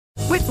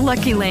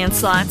Lucky Land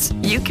Slots,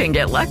 you can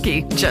get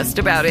lucky just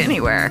about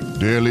anywhere.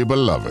 Dearly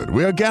beloved,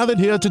 we are gathered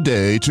here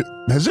today to...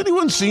 Has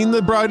anyone seen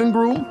the bride and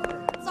groom?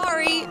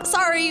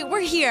 Sorry, we're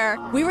here.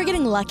 We were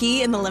getting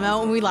lucky in the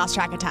limo and we lost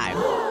track of time.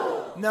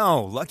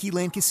 No, Lucky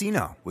Land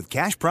Casino, with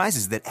cash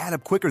prizes that add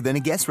up quicker than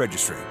a guest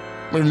registry.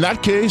 In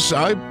that case,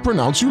 I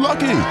pronounce you lucky.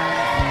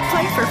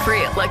 Play for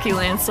free at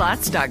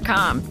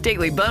LuckyLandSlots.com.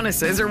 Daily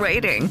bonuses are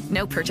waiting.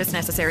 No purchase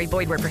necessary.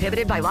 Void where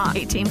prohibited by law.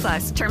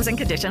 18+. Terms and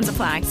conditions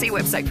apply. See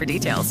website for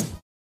details.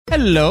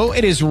 Hello,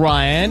 it is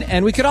Ryan,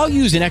 and we could all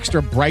use an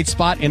extra bright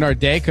spot in our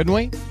day, couldn't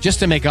we? Just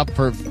to make up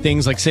for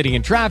things like sitting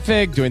in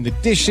traffic, doing the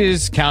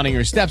dishes, counting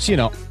your steps, you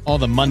know, all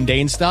the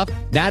mundane stuff.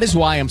 That is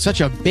why I'm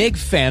such a big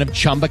fan of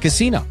Chumba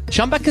Casino.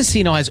 Chumba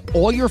Casino has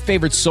all your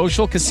favorite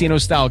social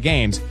casino-style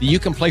games that you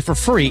can play for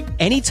free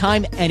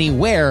anytime,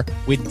 anywhere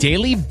with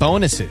daily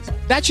bonuses.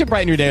 That should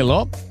brighten your day a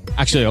little.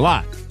 Actually, a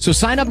lot. So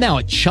sign up now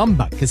at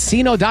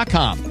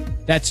ChumbaCasino.com.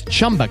 That's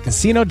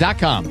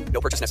ChumbaCasino.com.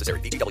 No purchase necessary.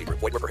 VGW Group.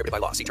 Void where prohibited by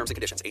law. See terms and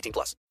conditions.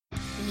 18+.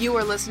 You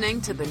are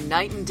listening to the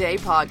Night and Day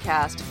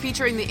podcast,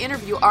 featuring the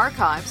interview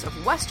archives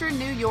of Western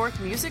New York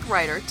music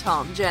writer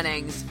Tom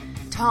Jennings.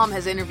 Tom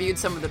has interviewed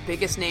some of the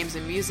biggest names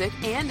in music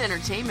and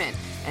entertainment,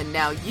 and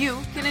now you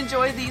can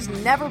enjoy these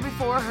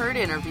never-before-heard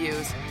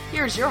interviews.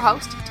 Here's your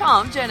host,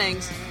 Tom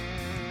Jennings.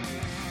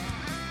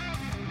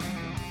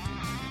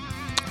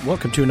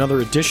 Welcome to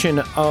another edition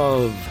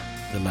of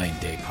the Night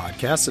and Day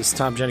podcast. It's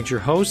Tom Jennings,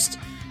 your host,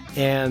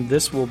 and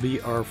this will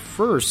be our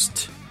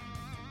first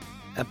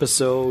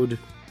episode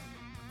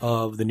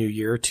of the new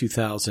year,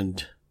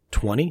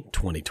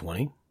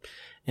 2020,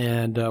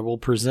 and we'll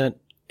present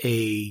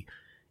a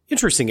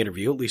interesting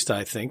interview, at least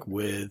I think,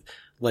 with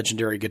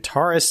legendary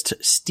guitarist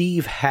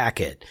Steve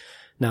Hackett.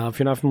 Now, if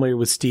you're not familiar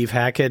with Steve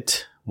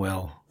Hackett,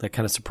 well, that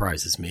kind of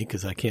surprises me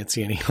because I can't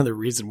see any other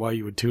reason why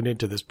you would tune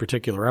into this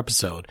particular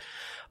episode.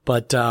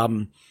 But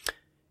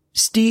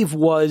Steve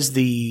was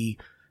the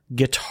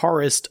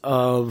guitarist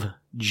of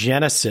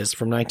Genesis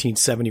from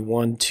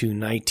 1971 to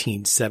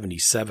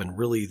 1977,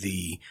 really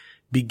the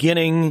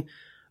beginning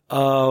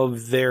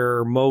of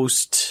their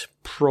most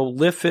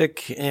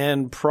prolific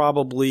and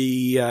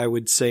probably, I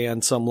would say,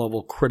 on some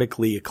level,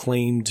 critically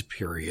acclaimed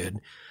period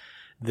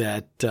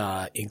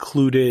that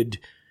included,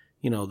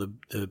 you know,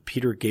 the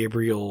Peter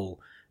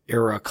Gabriel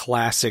era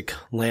classic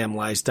Lamb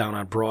Lies Down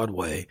on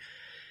Broadway.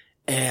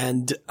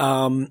 And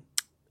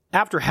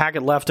after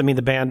Hackett left, I mean,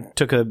 the band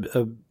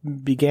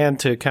began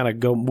to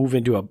kind of move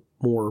into a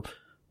more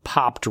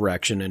pop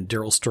direction, and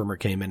Daryl Stuermer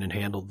came in and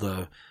handled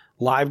the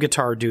live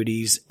guitar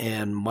duties,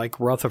 and Mike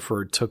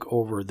Rutherford took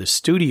over the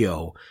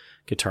studio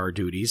guitar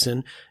duties.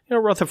 And, you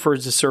know,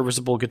 Rutherford's a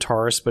serviceable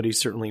guitarist, but he's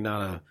certainly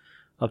not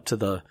up to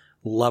the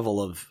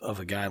level of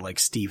a guy like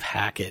Steve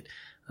Hackett.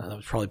 That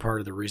was probably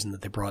part of the reason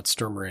that they brought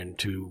Stuermer in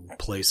to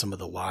play some of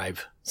the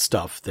live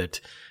stuff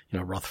that, you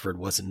know, Rutherford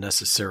wasn't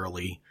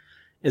necessarily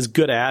is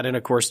good at. And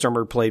of course,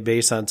 Stuermer played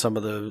bass on some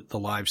of the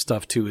live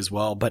stuff too as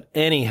well. But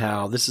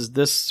anyhow,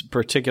 this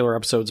particular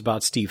episode is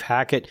about Steve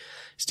Hackett.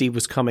 Steve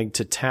was coming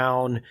to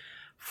town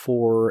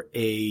for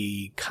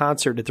a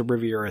concert at the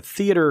Riviera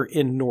Theater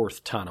in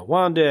North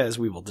Tonawanda, as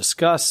we will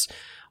discuss.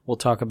 We'll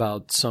talk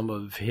about some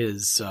of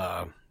his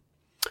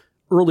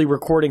early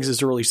recordings,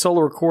 his early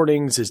solo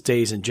recordings, his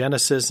days in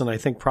Genesis. And I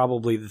think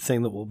probably the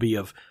thing that will be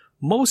of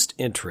most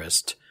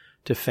interest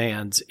to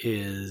fans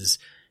is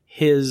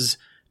his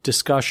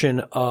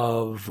discussion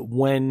of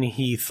when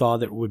he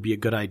thought it would be a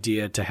good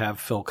idea to have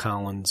Phil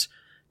Collins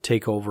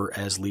take over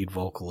as lead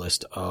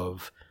vocalist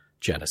of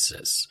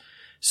Genesis.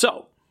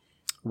 So,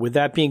 with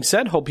that being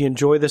said, hope you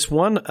enjoy this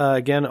one.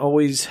 Again,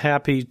 always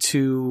happy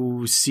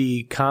to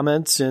see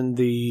comments in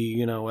the,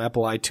 you know,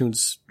 Apple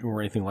iTunes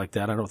or anything like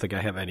that. I don't think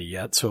I have any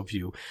yet, so if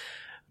you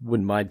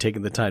wouldn't mind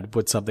taking the time to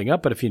put something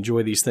up, but if you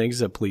enjoy these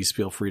things, please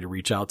feel free to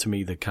reach out to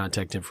me. The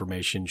contact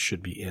information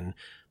should be in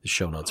the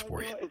show notes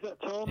for you.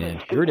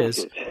 And here it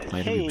is.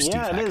 Hey,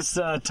 yeah, it is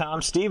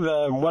Tom. Steve,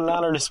 what an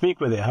honor to speak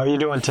with you. How are you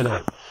doing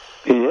today?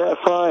 Yeah,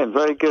 fine.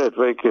 Very good.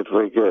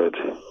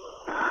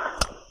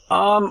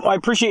 I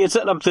appreciate you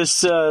setting up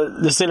this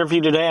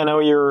interview today. I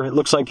know it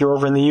looks like you're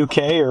over in the UK,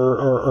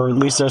 or at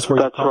least that's where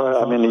you're coming right.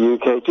 from. I'm in the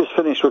UK. Just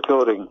finished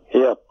recording.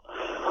 Yeah.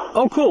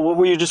 Oh, cool. What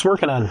were you just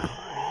working on?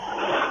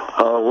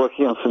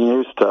 Working on some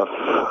new stuff.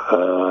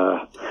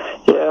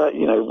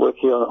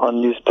 Working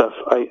on new stuff.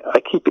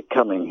 I keep it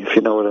coming, if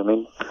you know what I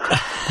mean.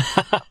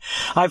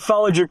 I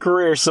followed your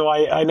career, so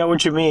I know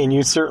what you mean.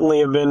 You certainly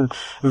have been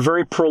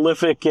very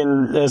prolific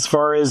in as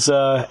far as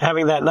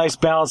having that nice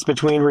balance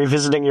between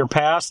revisiting your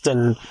past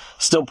and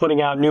still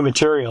putting out new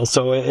material.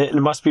 So it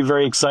must be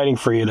very exciting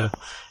for you to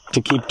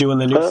keep doing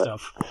the new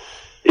stuff.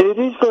 It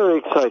is very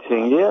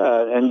exciting,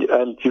 yeah.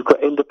 And you've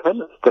got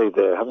Independence Day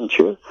there, haven't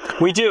you?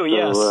 We do,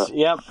 yes.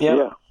 Yep.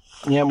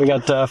 Yeah, we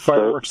got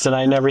fireworks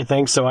tonight and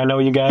everything, so I know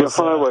you guys... Yeah,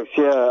 fireworks,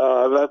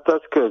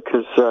 that's good,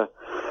 because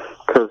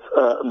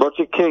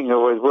Roger King,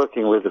 who I was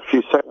working with a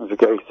few seconds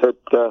ago, he said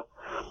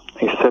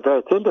He said, "Oh,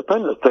 it's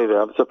Independence Day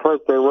there. I'm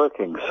surprised they're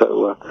working."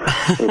 So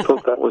he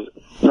thought that was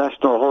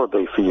national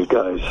holiday for you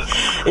guys.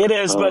 It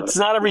is, but it's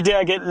not every day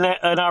I get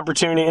an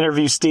opportunity to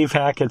interview Steve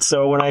Hackett.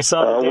 So when I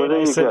saw the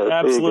date, I said,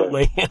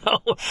 absolutely.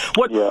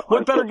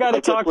 What better guy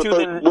to talk to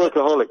than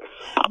workaholics?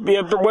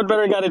 Yeah, what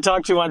better guy to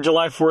talk to on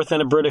July 4th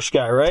than a British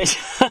guy, right?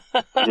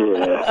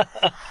 Yeah.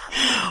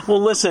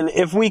 Well, listen,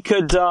 if we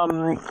could,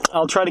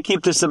 I'll try to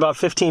keep this about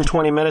 15,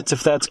 20 minutes,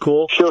 if that's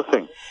cool. Sure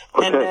thing.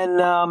 Okay. And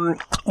then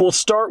we'll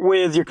start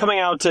with, you're coming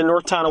out to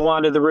North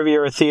Tonawanda, the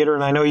Riviera Theater,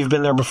 and I know you've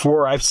been there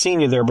before. I've seen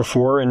you there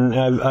before, and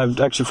I've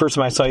actually, first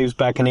time I saw you was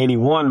back in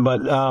 81,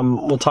 but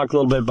we'll talk a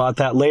little bit about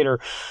that later.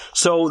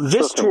 So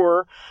this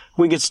tour,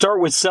 we could start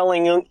with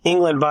Selling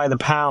England by the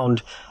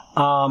Pound.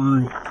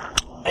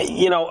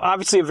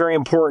 Obviously a very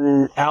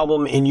important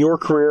album in your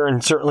career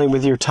and certainly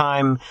with your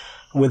time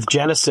with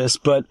Genesis,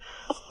 but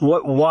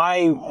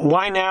why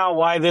now?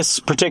 Why this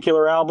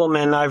particular album?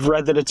 And I've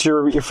read that it's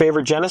your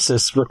favorite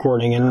Genesis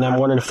recording, and I'm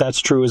wondering if that's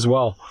true as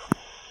well.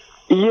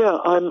 Yeah,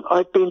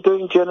 I've been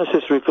doing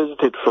Genesis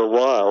Revisited for a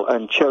while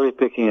and cherry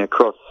picking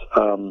across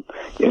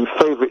in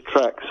favorite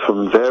tracks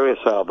from various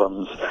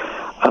albums.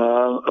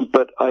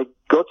 But I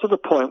got to the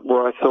point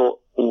where I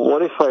thought,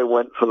 what if I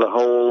went for the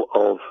whole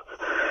of,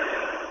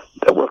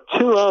 well,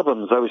 two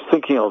albums I was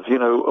thinking of,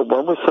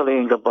 one was Selling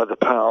England by the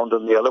Pound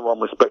and the other one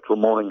was Spectral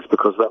Mornings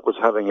because that was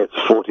having its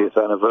 40th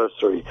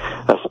anniversary.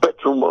 Let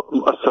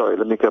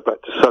me go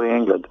back to Selling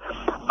England.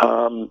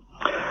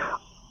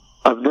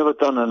 I've never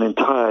done an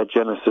entire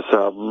Genesis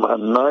album,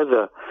 and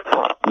neither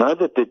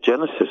did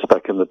Genesis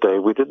back in the day.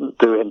 We didn't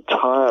do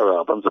entire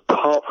albums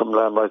apart from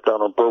Lamb Lies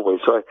Down on Broadway.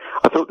 So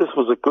I thought this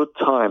was a good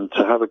time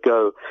to have a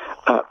go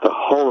at the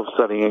whole of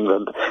Selling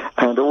England,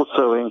 and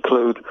also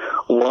include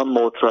one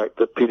more track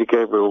that Peter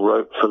Gabriel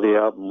wrote for the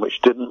album, which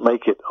didn't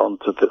make it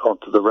onto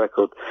the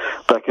record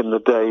back in the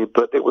day,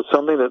 but it was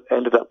something that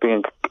ended up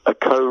being a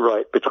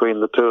co-write between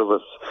the two of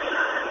us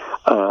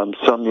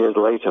some years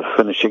later,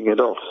 finishing it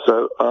off.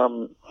 So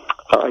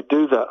I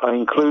do that. I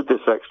include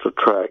this extra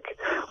track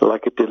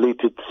like a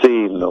deleted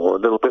scene or a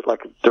little bit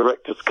like a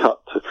director's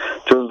cut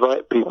to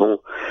invite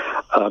people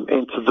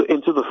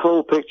into the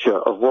full picture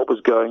of what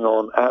was going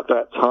on at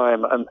that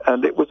time.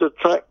 And it was a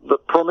track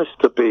that promised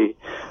to be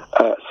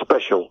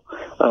special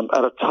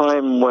at a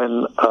time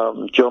when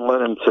John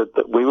Lennon said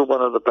that we were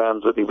one of the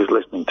bands that he was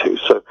listening to.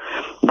 So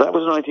that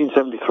was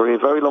 1973, a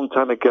very long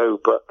time ago,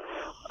 but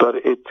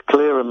it's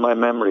clear in my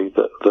memory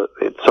that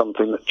it's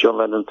something that John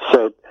Lennon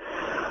said,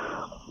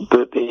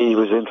 that he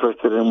was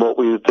interested in what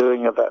we were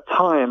doing at that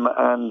time,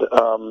 and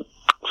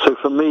so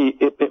for me,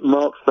 it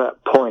marks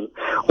that point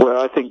where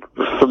I think,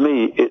 for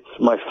me, it's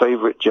my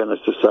favorite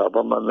Genesis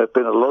album, and there have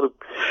been a lot of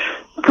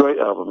great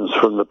albums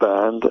from the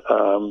band.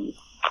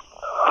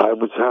 I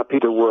was happy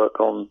to work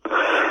on,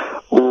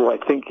 I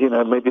think,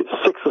 maybe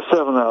it's 6 or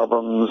 7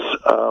 albums.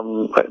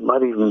 It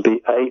might even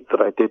be 8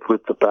 that I did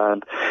with the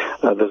band.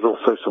 There's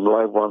also some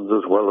live ones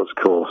as well, of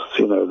course.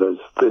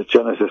 There's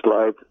Genesis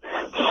Live,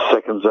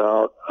 Seconds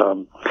Out,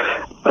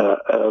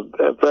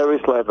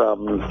 various live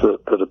albums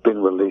that have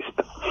been released,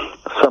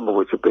 some of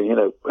which have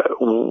been,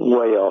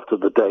 way after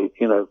the date,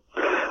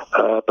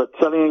 but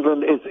Selling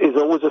England is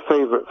always a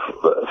favorite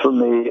for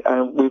me,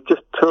 and we've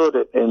just toured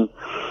it in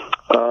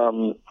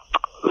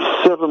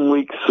 7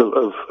 weeks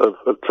of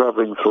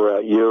traveling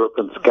throughout Europe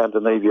and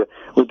Scandinavia.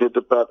 We did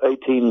about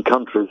 18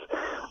 countries,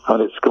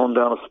 and it's gone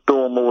down a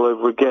storm all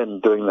over again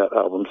doing that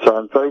album, so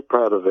I'm very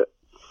proud of it.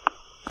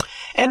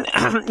 And,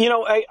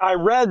 I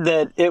read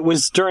that it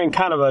was during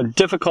kind of a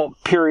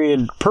difficult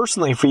period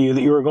personally for you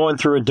that you were going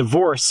through a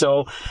divorce.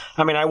 So,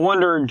 I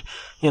wondered,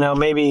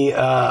 maybe, and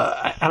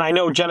I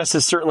know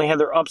Genesis certainly had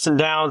their ups and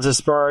downs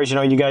as far as,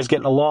 you guys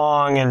getting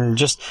along and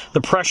just the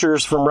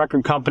pressures from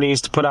record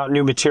companies to put out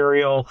new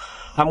material.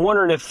 I'm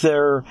wondering if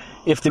the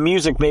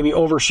music maybe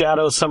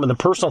overshadows some of the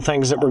personal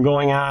things that were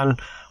going on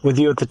with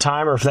you at the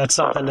time, or if that's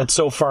something that's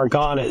so far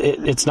gone,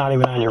 it's not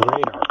even on your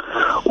radar.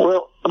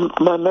 Well,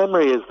 my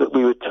memory is that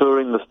we were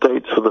touring the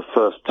States for the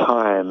first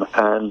time,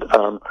 and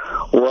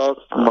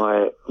whilst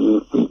my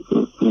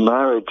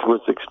marriage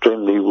was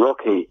extremely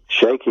rocky,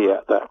 shaky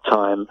at that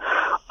time,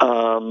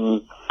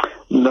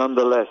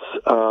 nonetheless,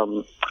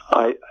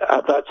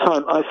 at that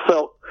time I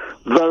felt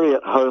very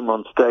at home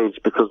on stage,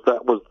 because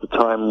that was the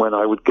time when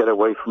I would get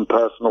away from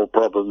personal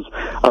problems.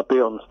 I'd be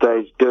on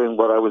stage doing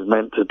what I was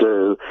meant to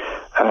do,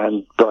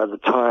 and by the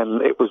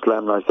time it was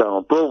Lamb Lies Down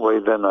on Broadway,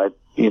 then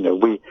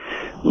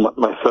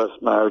my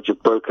first marriage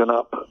had broken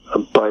up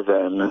by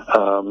then.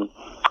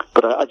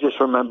 But I just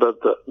remember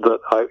that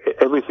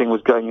everything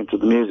was going into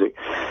the music.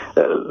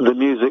 The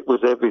music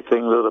was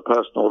everything that a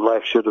personal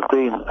life should have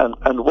been,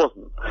 and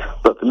wasn't.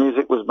 But the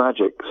music was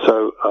magic,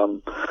 so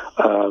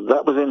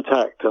that was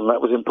intact, and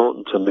that was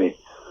important to me.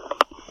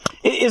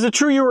 Is it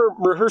true you were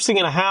rehearsing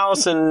in a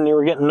house and you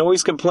were getting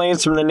noise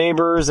complaints from the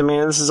neighbors?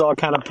 This is all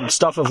kind of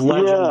stuff of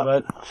legend, yeah.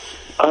 But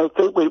I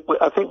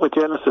think with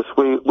Genesis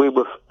we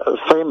were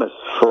famous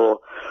for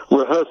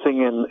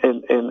rehearsing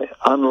in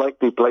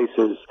unlikely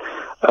places.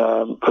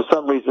 For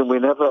some reason, we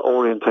never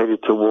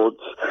orientated towards,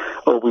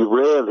 or we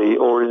rarely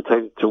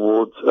orientated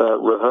towards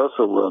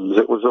rehearsal rooms.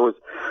 It was always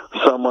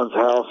someone's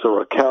house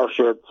or a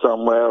cowshed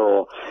somewhere,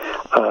 or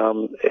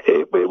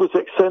it was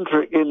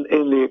eccentric in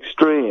the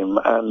extreme.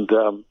 And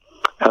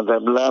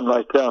then Lamb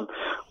Lies Down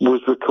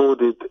was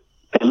recorded.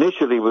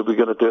 Initially, we were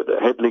going to do it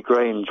at Headley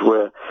Grange,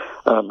 where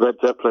Led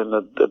Zeppelin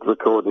had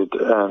recorded,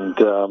 and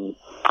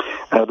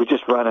we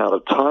just ran out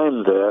of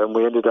time there, and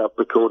we ended up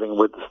recording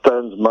with the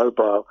Stones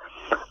Mobile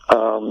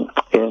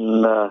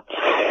in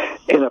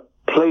a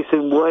place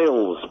in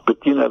Wales. But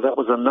that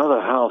was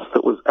another house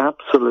that was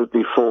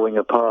absolutely falling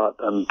apart,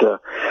 and so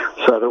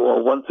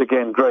well, once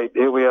again, great,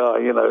 here we are.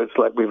 It's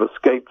like we've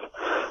escaped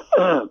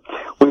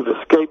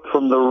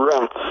from the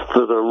rats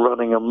that are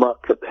running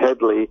amok at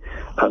Headley,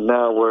 and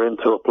now we're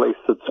into a place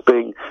that's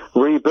being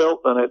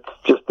rebuilt, and it's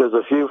just there's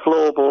a few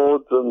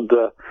floorboards, and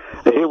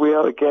here we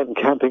are again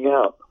camping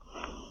out.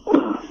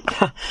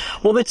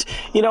 Well, that's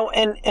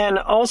and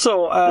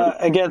also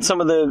again,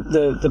 some of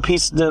the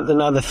piece,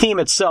 the theme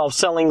itself,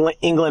 selling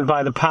England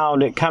by the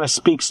pound. It kind of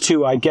speaks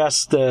to, I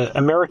guess, the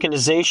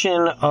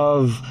Americanization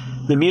of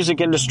the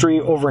music industry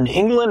over in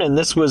England, and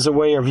this was a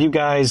way of you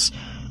guys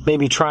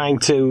maybe trying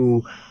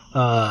to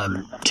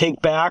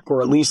take back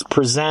or at least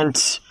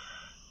present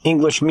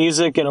English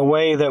music in a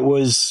way that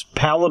was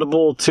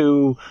palatable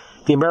to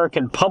the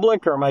American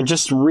public. Or am I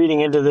just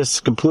reading into this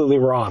completely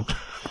wrong?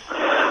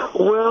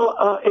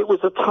 Well, it was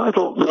a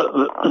title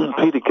that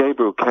Peter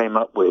Gabriel came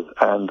up with,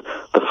 and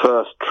the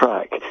first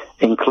track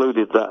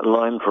included that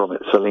line from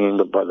it, Selling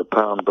England by the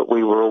Pound, but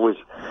we were always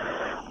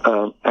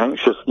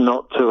anxious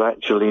not to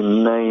actually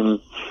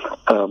name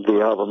the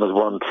album as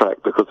one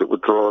track, because it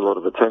would draw a lot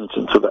of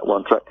attention to that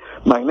one track.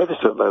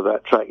 Magnificent though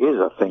that track is,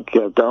 I think,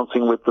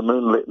 Dancing with the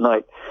Moonlit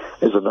Night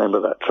is the name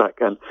of that track,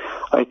 and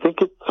I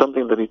think it's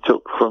something that he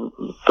took from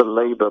the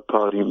Labour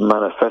Party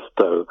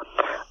manifesto,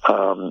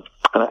 and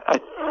I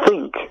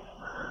think,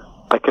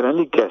 I can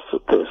only guess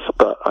at this,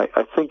 but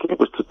I think it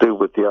was to do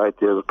with the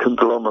idea of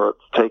conglomerates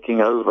taking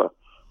over.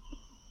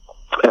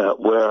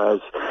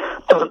 Whereas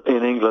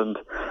in England,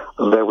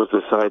 there was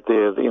this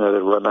idea,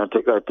 the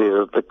romantic idea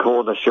of the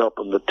corner shop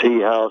and the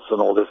tea house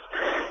and all this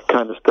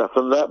kind of stuff,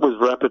 and that was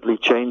rapidly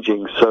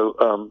changing. So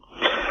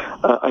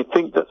I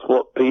think that's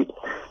what Pete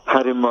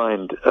had in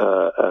mind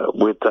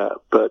with that.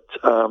 But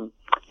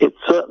it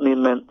certainly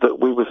meant that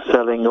we were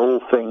selling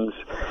all things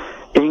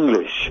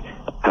English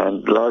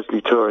and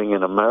largely touring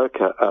in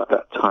America at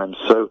that time.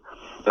 So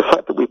the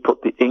fact that we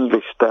put the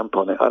English stamp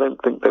on it, I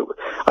don't think there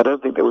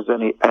was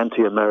any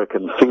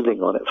anti-American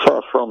feeling on it.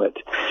 Far from it.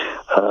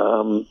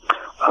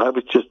 I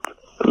was just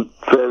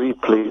very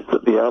pleased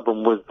that the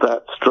album was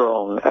that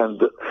strong, and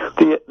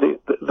that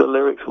the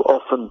lyrics were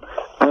often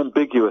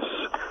ambiguous,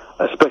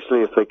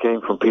 especially if they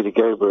came from Peter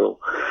Gabriel.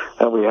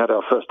 And we had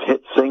our first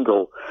hit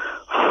single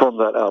from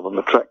that album,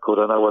 a track called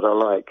I Know What I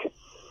Like.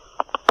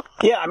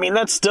 Yeah, I mean,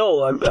 that's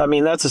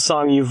a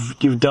song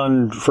you've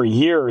done for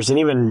years, and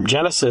even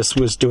Genesis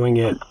was doing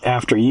it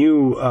after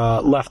you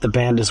left the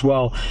band as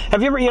well.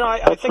 Have you ever,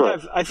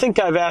 I think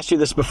I've asked you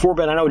this before,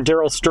 but I know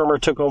Daryl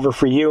Stuermer took over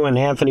for you, and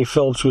Anthony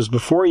Phillips was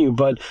before you,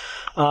 but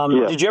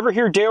did you ever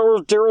hear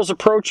Daryl's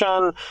approach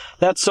on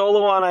that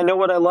solo on I Know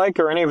What I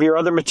Like, or any of your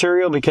other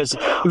material? Because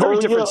very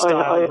different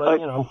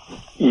style,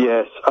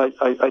 Yes,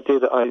 I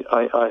did.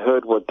 I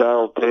heard what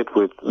Daryl did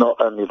with not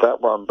only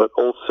that one, but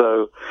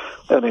also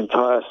an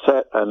entire set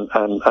and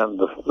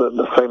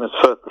the famous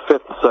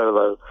fifth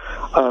solo,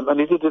 and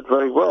he did it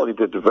very well. He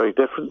did it very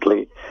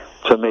differently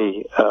to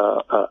me.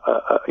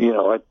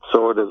 I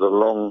saw it as a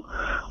long,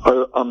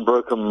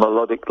 unbroken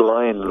melodic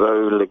line,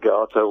 very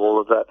legato,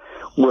 all of that.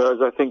 Whereas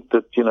I think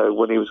that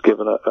when he was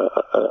given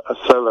a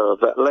solo of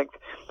that length,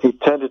 he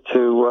tended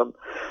to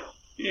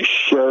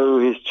show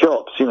his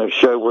chops,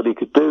 show what he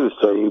could do.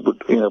 So he would,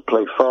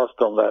 play fast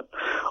on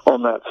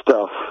that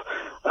stuff.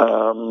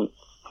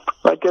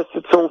 I guess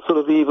it's all sort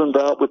of evened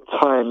out with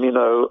time,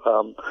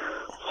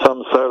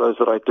 some solos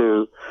that I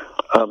do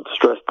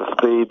stress the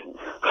speed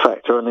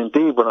factor, and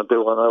indeed when I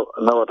do I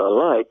know What I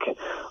Like,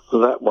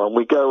 that one,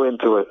 we go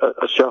into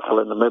a shuffle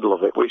in the middle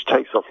of it, which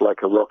takes off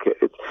like a rocket.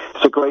 It's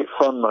a great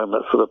fun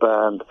moment for the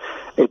band.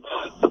 It's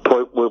the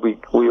point where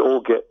we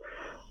all get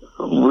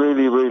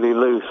really, really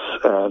loose,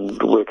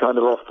 and we're kind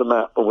of off the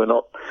map, but we're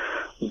not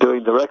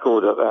doing the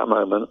record at that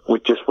moment. We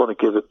just want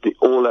to give it the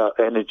all-out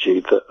energy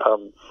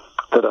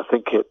that I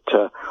think it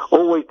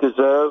always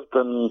deserved,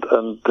 and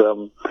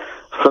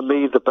for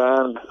me, the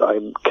band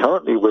I'm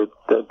currently with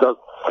does.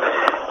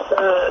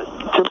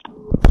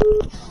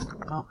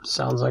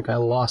 Sounds like I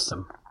lost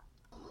him.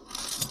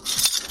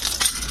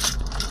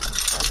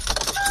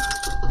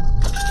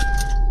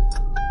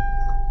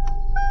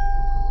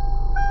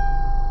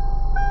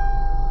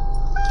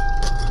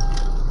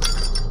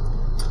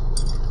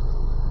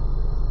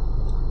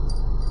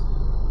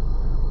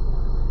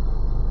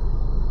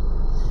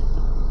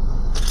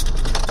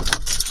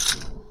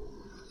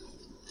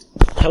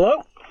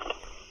 Hello?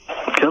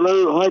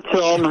 Hello, hi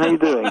Tom, how you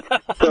doing?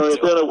 Sorry, I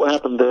don't know what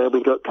happened there.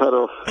 We got cut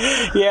off.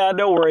 Yeah,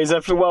 no worries.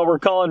 Well,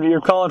 you're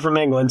calling from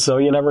England, so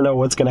you never know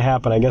what's going to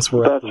happen. I guess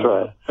we're. That's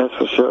right. That's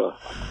for sure.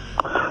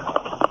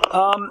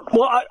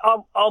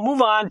 Well, I'll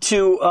move on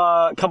to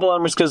a couple of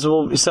numbers because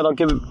we said I'll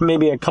give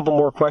maybe a couple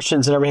more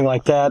questions and everything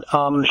like that.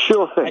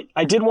 Sure thing.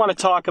 I did want to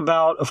talk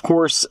about, of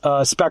course,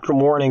 Spectrum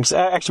Warnings.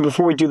 Actually,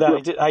 before we do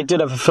that, I did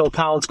have a Phil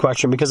Collins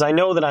question because I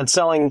know that on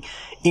Selling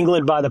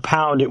England by the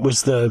Pound, it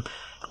was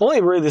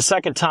only really the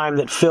second time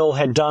that Phil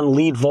had done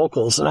lead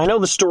vocals. And I know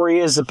the story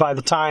is that by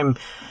the time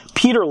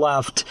Peter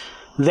left,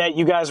 that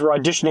you guys were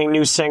auditioning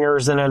new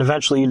singers, and then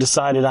eventually you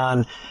decided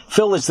on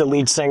Phil as the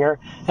lead singer.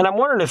 And I'm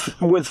wondering if,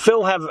 with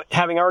Phil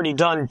having already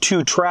done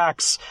 2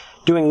 tracks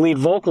doing lead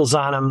vocals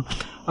on him,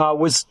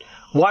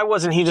 why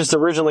wasn't he just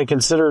originally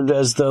considered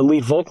as the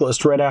lead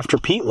vocalist right after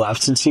Pete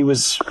left, since he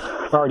was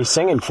already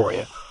singing for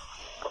you?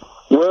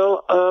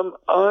 Well,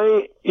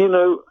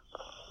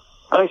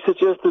 I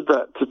suggested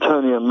that to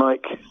Tony and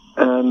Mike,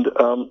 and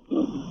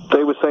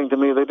they were saying to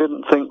me they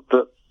didn't think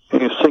that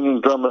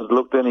singing drummers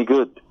looked any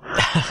good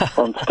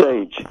on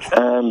stage.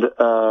 And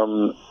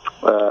then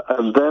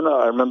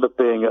I remember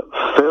being at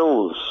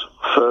Phil's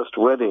first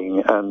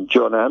wedding, and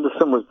John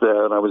Anderson was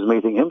there, and I was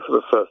meeting him for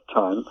the first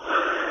time.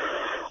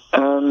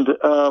 And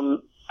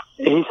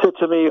he said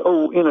to me,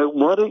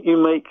 why don't you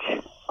make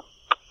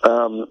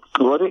Phil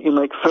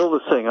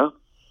the singer,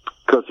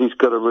 because he's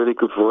got a really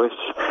good voice,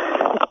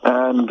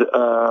 and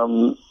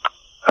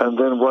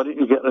then why don't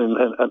you get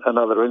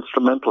another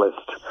instrumentalist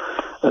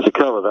to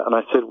cover that? And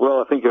I said,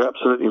 well, I think you're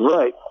absolutely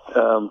right,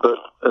 but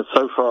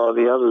so far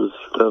the others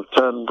have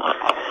turned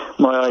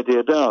my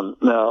idea down.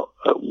 Now,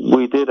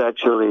 we did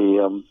actually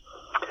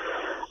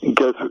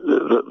go through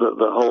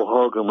the whole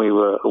hog, and we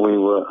were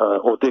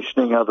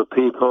auditioning other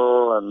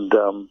people, and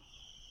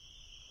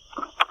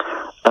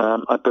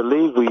I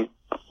believe we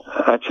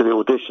actually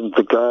auditioned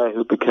the guy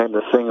who became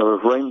the singer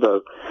of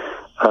Rainbow.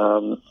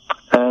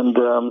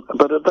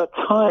 But at that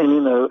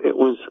time, it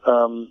was,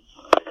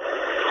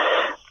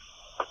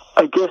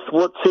 I guess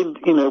what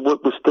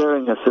was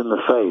staring us in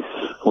the face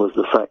was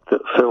the fact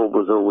that Phil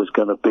was always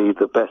going to be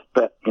the best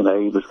bet. He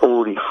was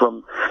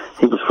from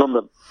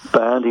the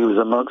band, he was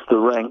amongst the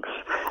ranks,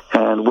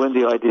 and when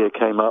the idea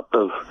came up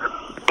of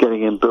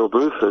getting in Bill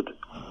Bruford,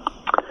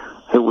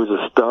 who was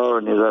a star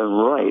in his own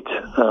right,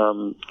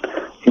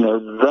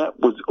 that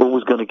was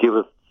always going to give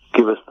us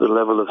the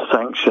level of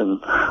sanction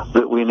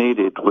that we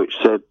needed, which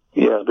said,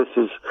 yeah, this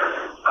is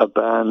a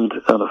band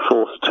and a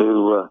force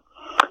to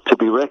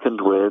be reckoned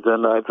with.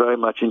 And I very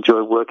much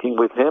enjoyed working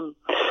with him,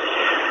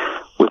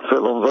 with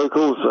Phil on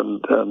vocals,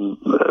 and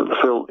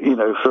Phil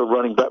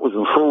running backwards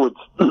and forwards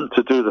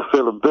to do the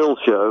Phil and Bill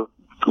show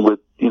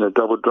with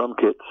double drum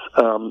kits,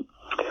 and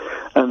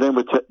then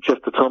with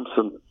Chester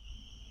Thompson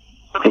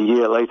a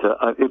year later.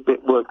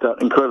 It worked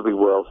out incredibly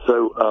well.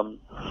 So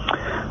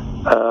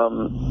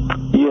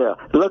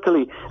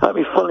luckily,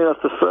 funnily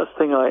enough, the first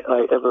thing I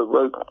ever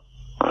wrote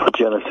for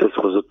Genesis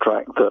was a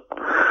track that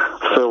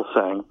Phil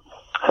sang,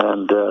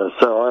 and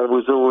so I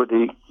was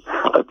already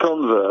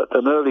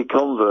an early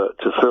convert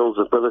to Phil's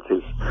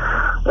abilities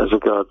as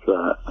regards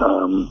that.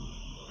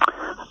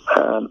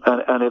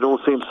 And it all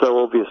seems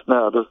so obvious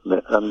now, doesn't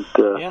it? And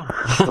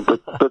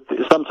but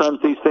sometimes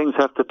these things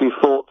have to be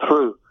thought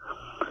through.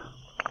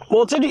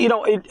 Well,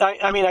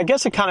 I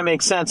guess it kind of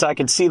makes sense. I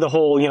could see the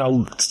whole,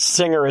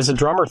 singer as a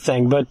drummer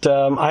thing, but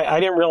I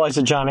didn't realize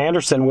that John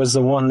Anderson was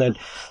the one that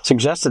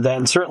suggested that,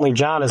 and certainly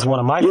John is one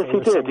of my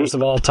favorite singers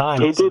of all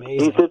time. He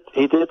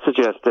did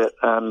suggest it,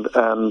 and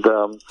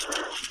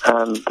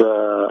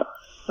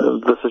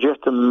the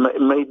suggestion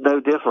made no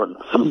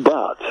difference.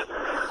 But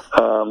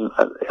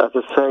as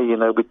I say,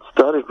 we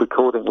started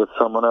recording with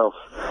someone else,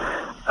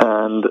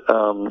 and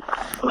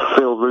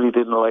Phil really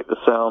didn't like the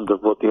sound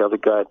of what the other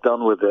guy had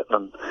done with it,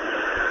 and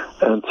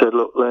said,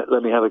 look,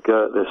 let me have a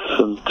go at this.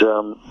 And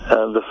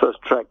the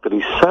first track that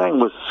he sang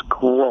was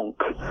Squonk.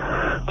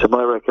 To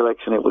my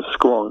recollection, it was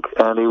Squonk,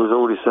 and he was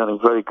already sounding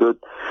very good.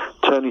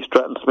 Tony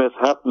Stratton-Smith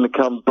happened to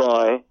come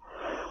by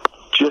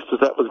just as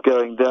that was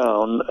going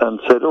down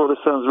and said, oh, this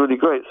sounds really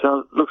great.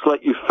 Looks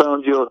like you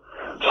found your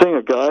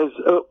singer, guys.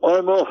 Oh,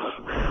 I'm off.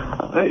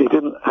 He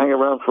didn't hang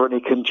around for any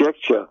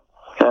conjecture.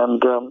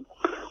 And,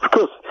 of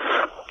course,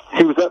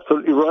 he was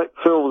absolutely right.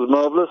 Phil was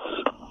marvelous.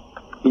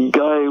 The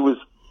guy was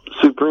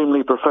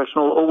supremely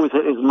professional, always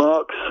hit his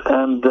marks,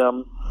 and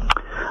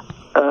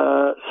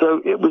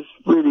so it was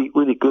really,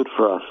 really good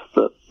for us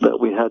that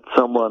we had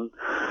someone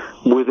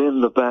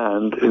within the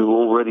band who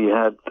already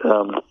had,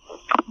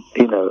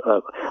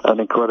 an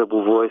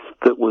incredible voice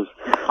that was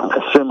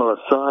a similar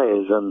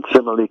size and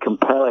similarly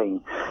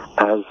compelling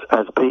as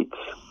Pete's.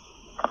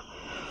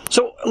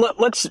 So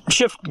let's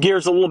shift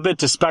gears a little bit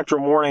to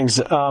Spectrum Warnings.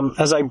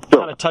 As I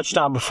kind of touched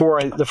on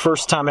before, the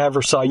first time I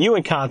ever saw you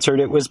in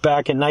concert, it was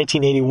back in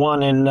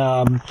 1981 in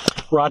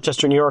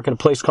Rochester, New York, at a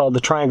place called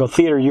the Triangle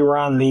Theater. You were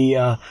on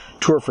the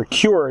tour for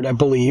Cured, I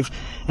believe,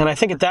 and I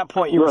think at that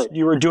point you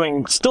were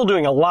still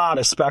doing a lot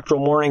of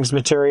Spectrum Warnings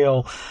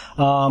material,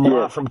 a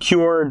lot from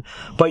Cured,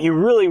 but you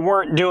really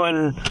weren't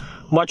doing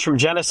much from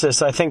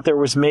Genesis. I think there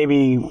was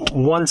maybe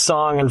one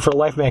song, and for the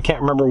life of me, I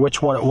can't remember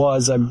which one it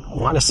was. I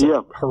want to say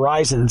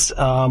Horizons.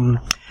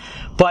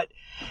 But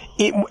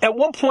at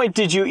what point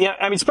did you?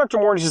 I mean,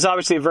 Spectrum Warnings is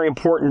obviously a very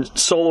important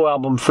solo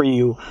album for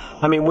you.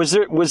 I mean, was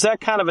that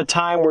kind of a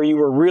time where you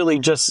were really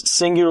just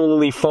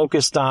singularly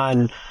focused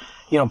on?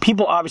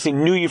 People obviously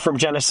knew you from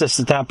Genesis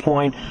at that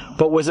point,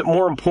 but was it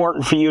more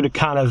important for you to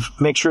kind of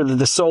make sure that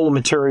the solo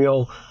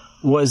material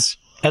was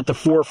at the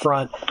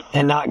forefront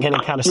and not getting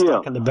kind of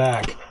stuck in the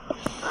back?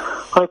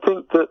 I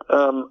think that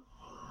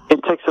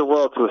it takes a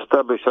while to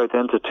establish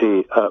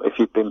identity if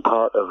you've been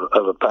part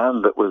of a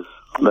band that was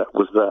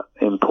that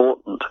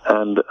important.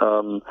 And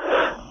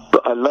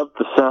but I loved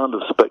the sound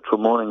of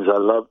Spectrum Warnings. I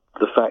loved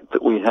the fact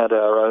that we had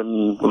our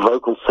own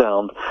vocal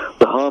sound,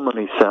 the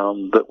harmony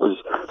sound that was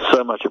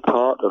so much a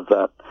part of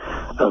that,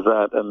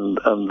 and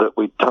that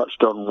we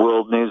touched on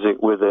world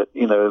music with it.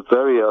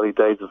 Very early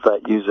days of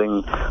that,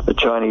 using the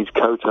Chinese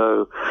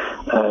koto,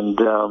 and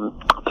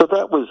so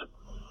that was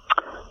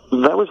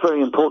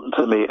very important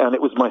to me, and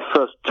it was my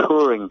first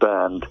touring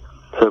band.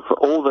 So for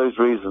all those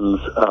reasons,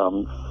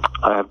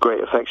 I have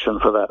great affection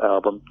for that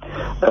album.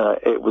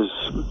 It was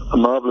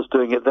marvelous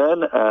doing it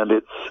then, and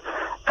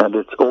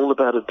it's all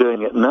about it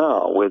doing it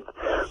now with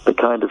the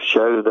kind of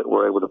show that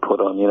we're able to put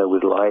on,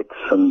 with lights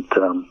and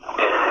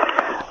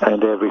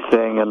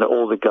everything, and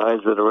all the guys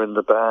that are in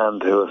the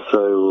band who are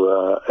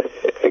so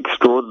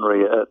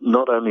extraordinary at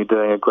not only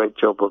doing a great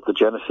job of the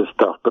Genesis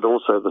stuff, but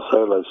also the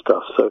solo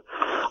stuff. So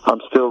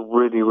I'm still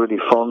really, really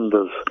fond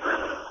of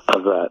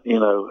that.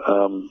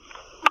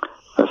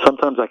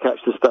 Sometimes I catch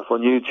this stuff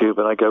on YouTube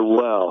and I go,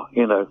 wow,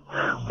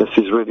 this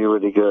is really,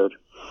 really good.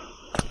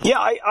 Yeah,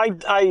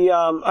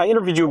 I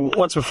interviewed you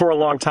once before a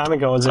long time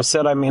ago. As I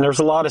said, I mean, there's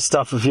a lot of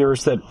stuff of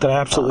yours that I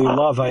absolutely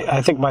love.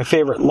 I think my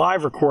favorite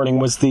live recording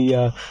was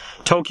the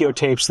Tokyo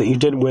tapes that you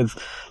did with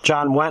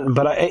John Wenton.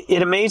 But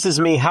it amazes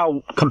me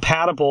how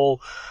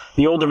compatible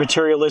the older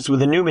material is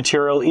with the new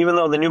material, even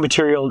though the new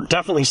material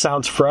definitely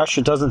sounds fresh.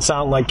 It doesn't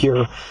sound like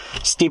you're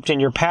steeped in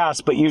your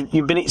past, but you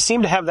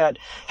seem to have that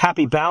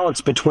happy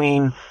balance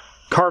between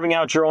carving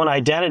out your own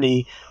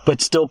identity, but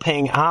still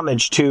paying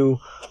homage to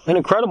an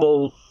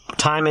incredible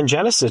time in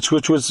Genesis,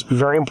 which was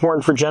very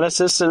important for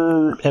Genesis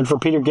and for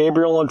Peter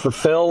Gabriel and for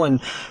Phil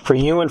and for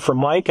you and for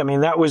Mike. I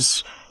mean,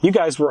 you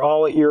guys were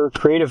all at your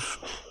creative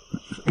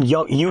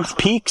youth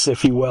peaks,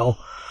 if you will.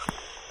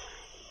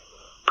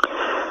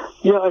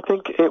 Yeah, I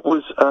think it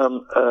was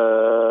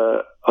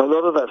a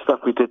lot of that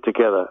stuff we did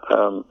together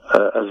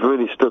has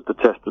really stood the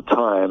test of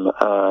time.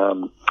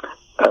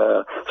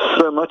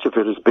 So much of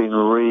it has been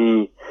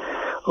re-released,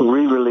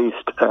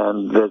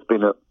 and there's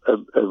been a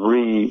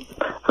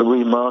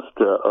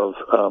remaster of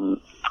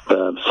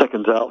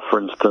Seconds Out, for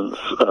instance,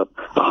 a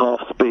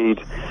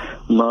half-speed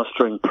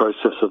mastering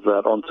process of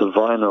that onto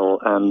vinyl,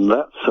 and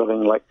that's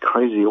selling like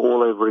crazy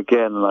all over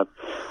again. And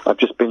I've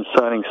just been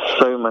signing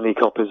so many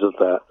copies of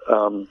that.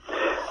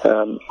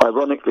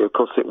 Ironically, of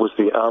course, it was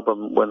the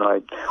album when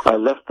I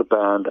left the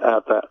band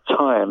at that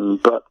time,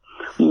 but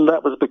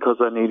that was because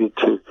I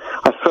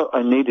felt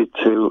I needed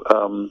to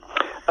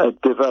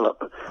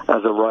develop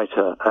as a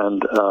writer,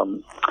 and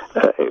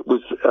it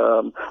was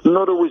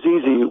not always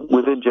easy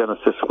within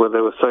Genesis, where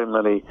there were so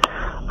many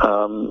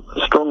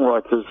strong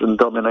writers and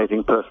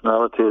dominating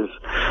personalities.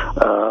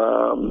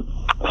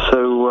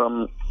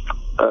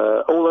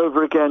 All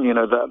over again,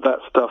 that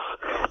stuff,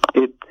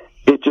 it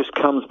just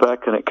comes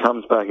back, and it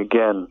comes back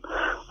again.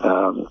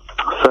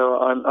 So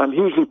I'm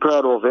hugely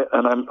proud of it,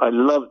 and I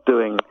love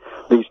doing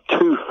these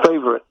two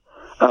favorite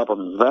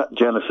albums, that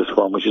Genesis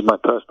one, which is my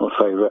personal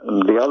favorite,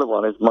 and the other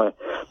one is my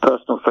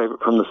personal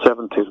favorite from the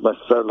 70s, my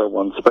solo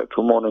one,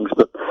 Spectrum Warnings.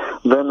 But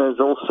then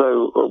there's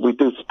also, we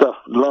do stuff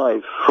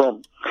live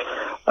from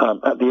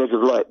At the Edge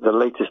of Light, the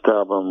latest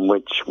album,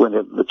 which went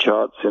in the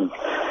charts in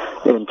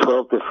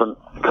 12 different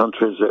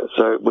countries.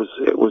 So it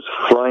was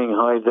flying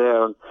high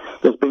there, and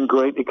there's been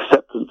great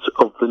acceptance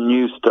of the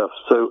new stuff.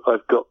 So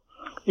I've got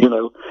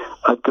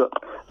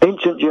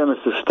ancient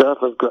Genesis stuff,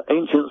 I've got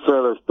ancient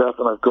solo stuff,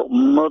 and I've got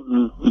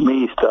modern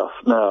me stuff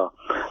now.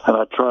 And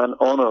I try and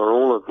honor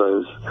all of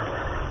those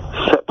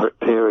separate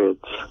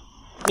periods.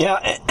 Yeah,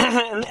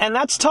 and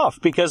that's tough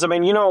because, I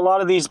mean, a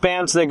lot of these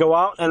bands, they go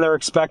out and they're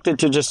expected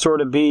to just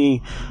sort of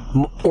be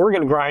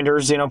organ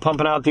grinders,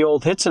 pumping out the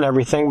old hits and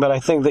everything. But I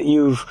think that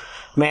you've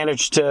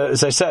managed to,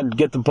 as I said,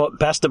 get the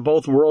best of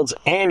both worlds,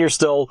 and you're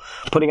still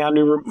putting out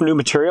new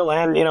material.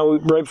 And,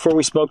 right before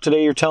we spoke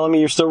today, you're telling me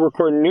you're still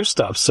recording new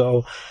stuff.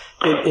 So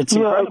it's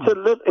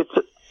incredible.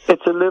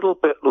 It's a little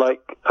bit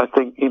like, I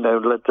think,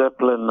 Led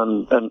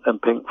Zeppelin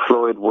and Pink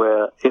Floyd,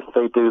 where if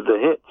they do the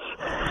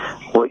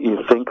hits, what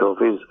you think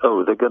of is,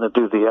 they're going to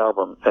do the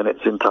album in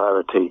its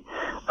entirety.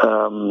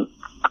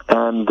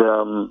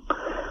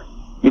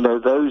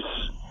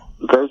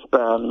 Those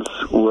bands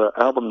were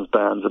albums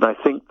bands, and I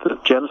think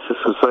that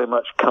Genesis was very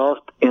much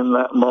cast in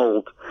that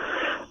mold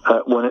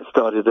when it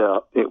started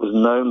out. It was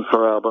known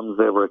for albums.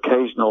 There were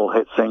occasional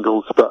hit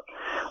singles, but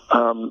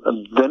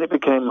and then it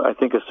became, I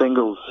think, a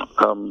singles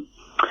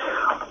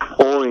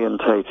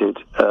orientated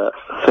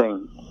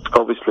thing.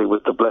 obviously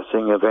with the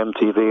blessing of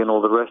MTV and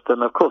all the rest.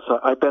 And of course,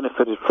 I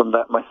benefited from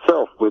that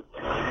myself with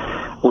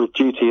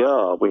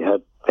GTR. We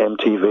had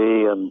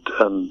MTV and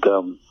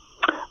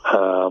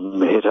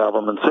hit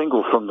album and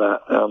single from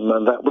that,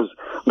 and that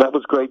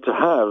was great to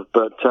have.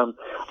 But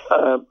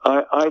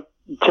I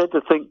tend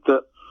to think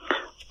that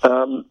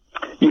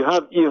you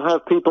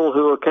have people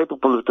who are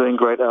capable of doing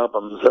great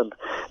albums, and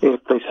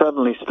if they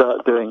suddenly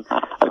start doing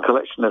a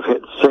collection of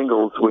hit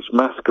singles which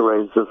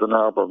masquerades as an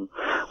album,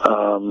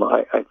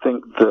 I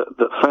think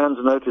that fans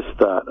notice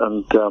that,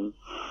 and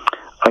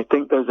I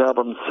think those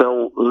albums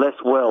sell less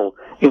well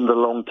in the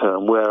long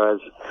term, whereas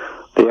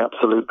the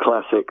absolute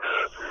classics,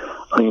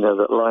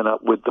 that line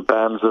up with the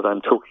bands that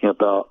I'm talking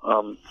about,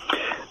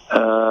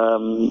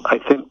 I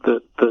think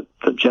that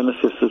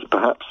Genesis is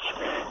perhaps,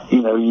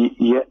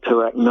 yet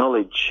to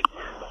acknowledge,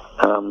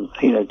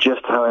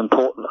 just how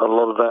important a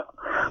lot of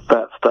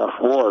that stuff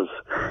was.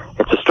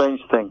 It's a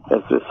strange thing.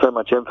 There's so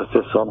much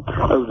emphasis on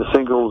the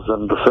singles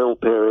and the fill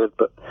period,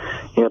 but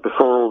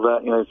before all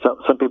that,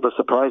 some people are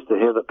surprised to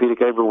hear that Peter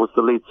Gabriel was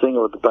the lead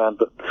singer of the band,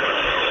 but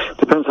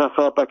depends how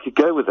far back you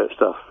go with that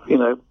stuff.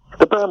 The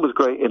band was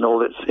great in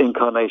all its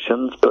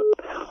incarnations, but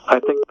I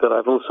think that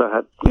I've also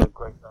had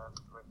great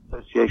bands, great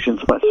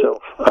associations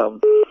myself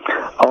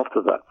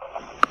after that.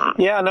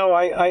 Yeah, no,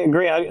 I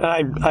agree.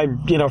 I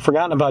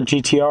forgotten about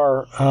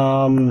GTR.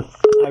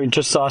 I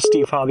just saw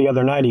Steve Howe the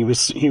other night.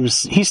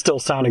 He still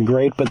sounded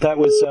great, but that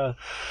was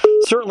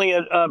certainly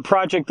a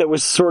project that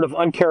was sort of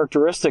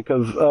uncharacteristic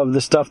of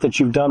the stuff that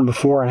you've done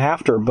before and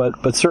after,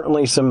 but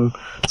certainly some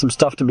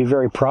stuff to be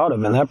very proud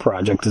of in that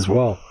project as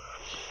well.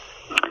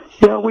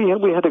 Yeah,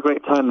 we had a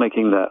great time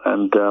making that,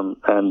 and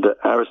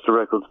Arista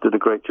Records did a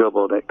great job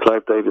on it.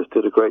 Clive Davis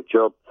did a great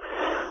job.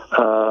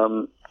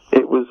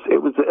 It was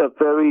a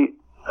very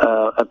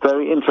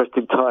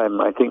interesting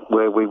time, I think,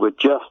 where we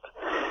just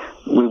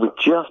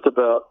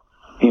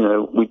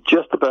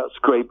about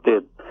scraped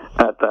in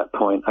at that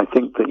point. I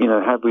think that,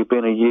 had we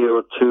been a year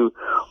or two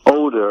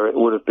older, it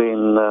would have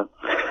been,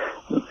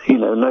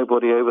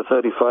 nobody over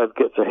 35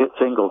 gets a hit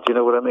single. Do you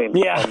know what I mean?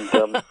 Yeah. And,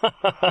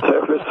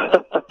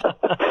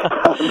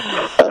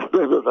 I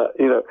remember that,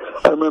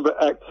 I remember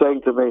ACT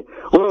saying to me,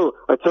 "Whoa,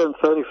 I turned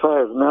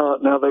 35,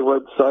 now they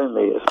won't sign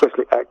me,"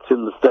 especially acts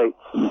in the States.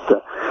 And,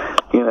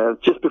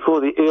 just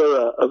before the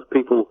era of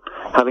people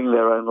having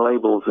their own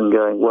labels and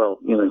going, well,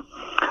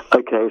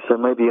 okay, so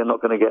maybe you're not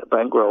going to get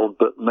bankrolled,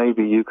 but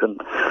maybe you can,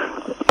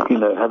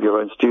 have your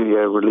own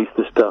studio, release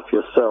the stuff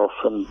yourself,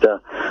 and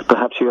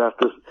perhaps you have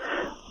to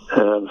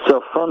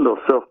self-fund or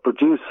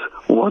self-produce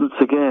once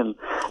again,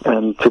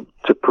 and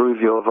to prove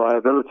your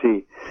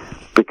viability,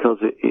 because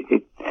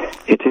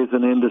it is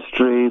an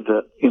industry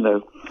that,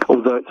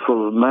 although it's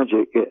full of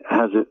magic, it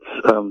has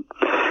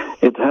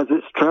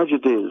its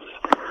tragedies,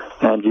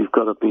 and you've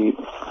got to be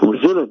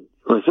resilient.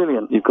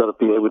 You've got to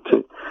be able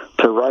to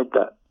ride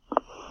that.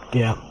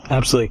 Yeah,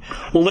 absolutely.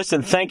 Well,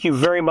 listen, thank you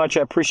very much.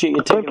 I appreciate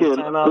you taking the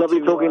time out. Lovely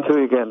talking to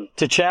you again.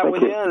 To chat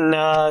with you, and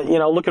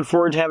looking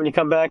forward to having you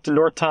come back to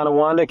North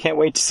Tonawanda. Can't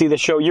wait to see the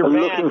show. Your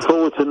band.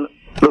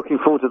 Looking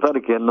forward to that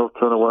again. North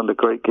Tonawanda,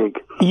 great gig.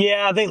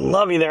 Yeah, they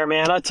love you there,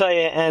 man. I'll tell you,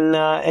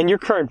 and your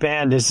current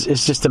band is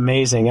just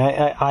amazing.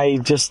 I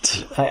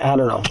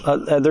don't know.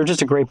 They're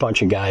just a great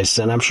bunch of guys,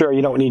 and I'm sure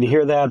you don't need to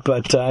hear that,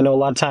 but I know a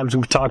lot of times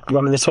we've talked.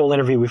 This whole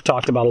interview we've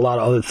talked about a lot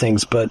of other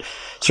things, but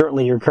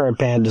certainly your current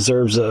band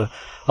deserves a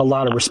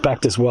lot of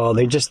respect as well.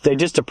 They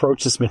just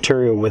approach this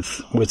material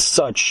with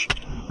such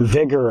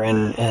vigor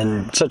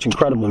and such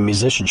incredible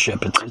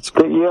musicianship. It's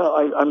great. Yeah,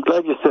 I'm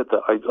glad you said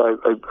that. I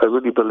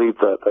really believe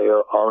that they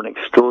are an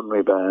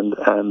extraordinary band,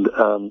 and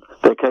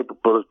they're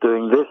capable of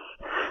doing this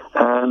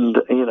and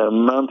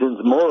mountains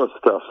more of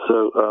stuff.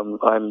 So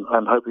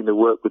I'm hoping to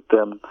work with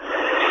them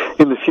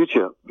in the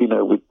future.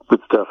 With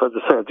stuff. As I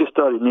say, I've just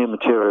started new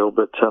material,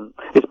 but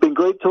it's been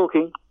great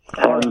talking.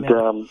 And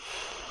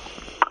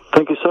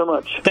thank you so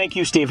much. Thank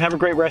you, Steve. Have a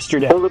great rest of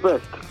your day. All the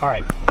best. All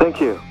right.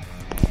 Thank you.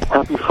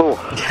 Happy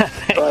 4th.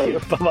 Thank you.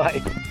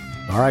 Bye-bye.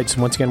 All right.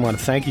 So once again, I want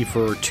to thank you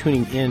for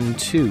tuning in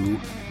to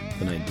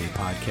the Night and Day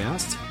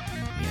podcast.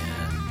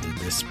 And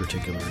this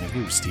particular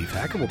interview with Steve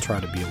Hackett will try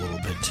to be a little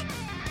bit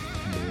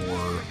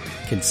more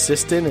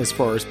consistent as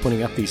far as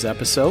putting up these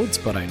episodes,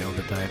 but I know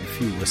that I have a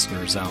few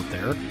listeners out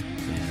there,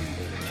 and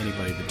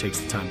anybody that takes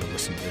the time to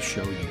listen to this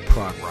show, you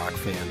prog rock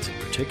fans in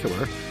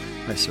particular,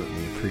 I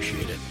certainly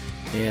appreciate it.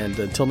 And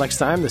until next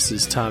time, this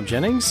is Tom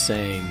Jennings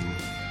saying,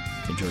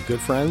 enjoy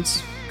good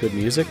friends, good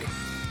music,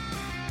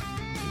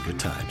 and good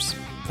times.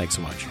 Thanks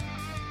so much.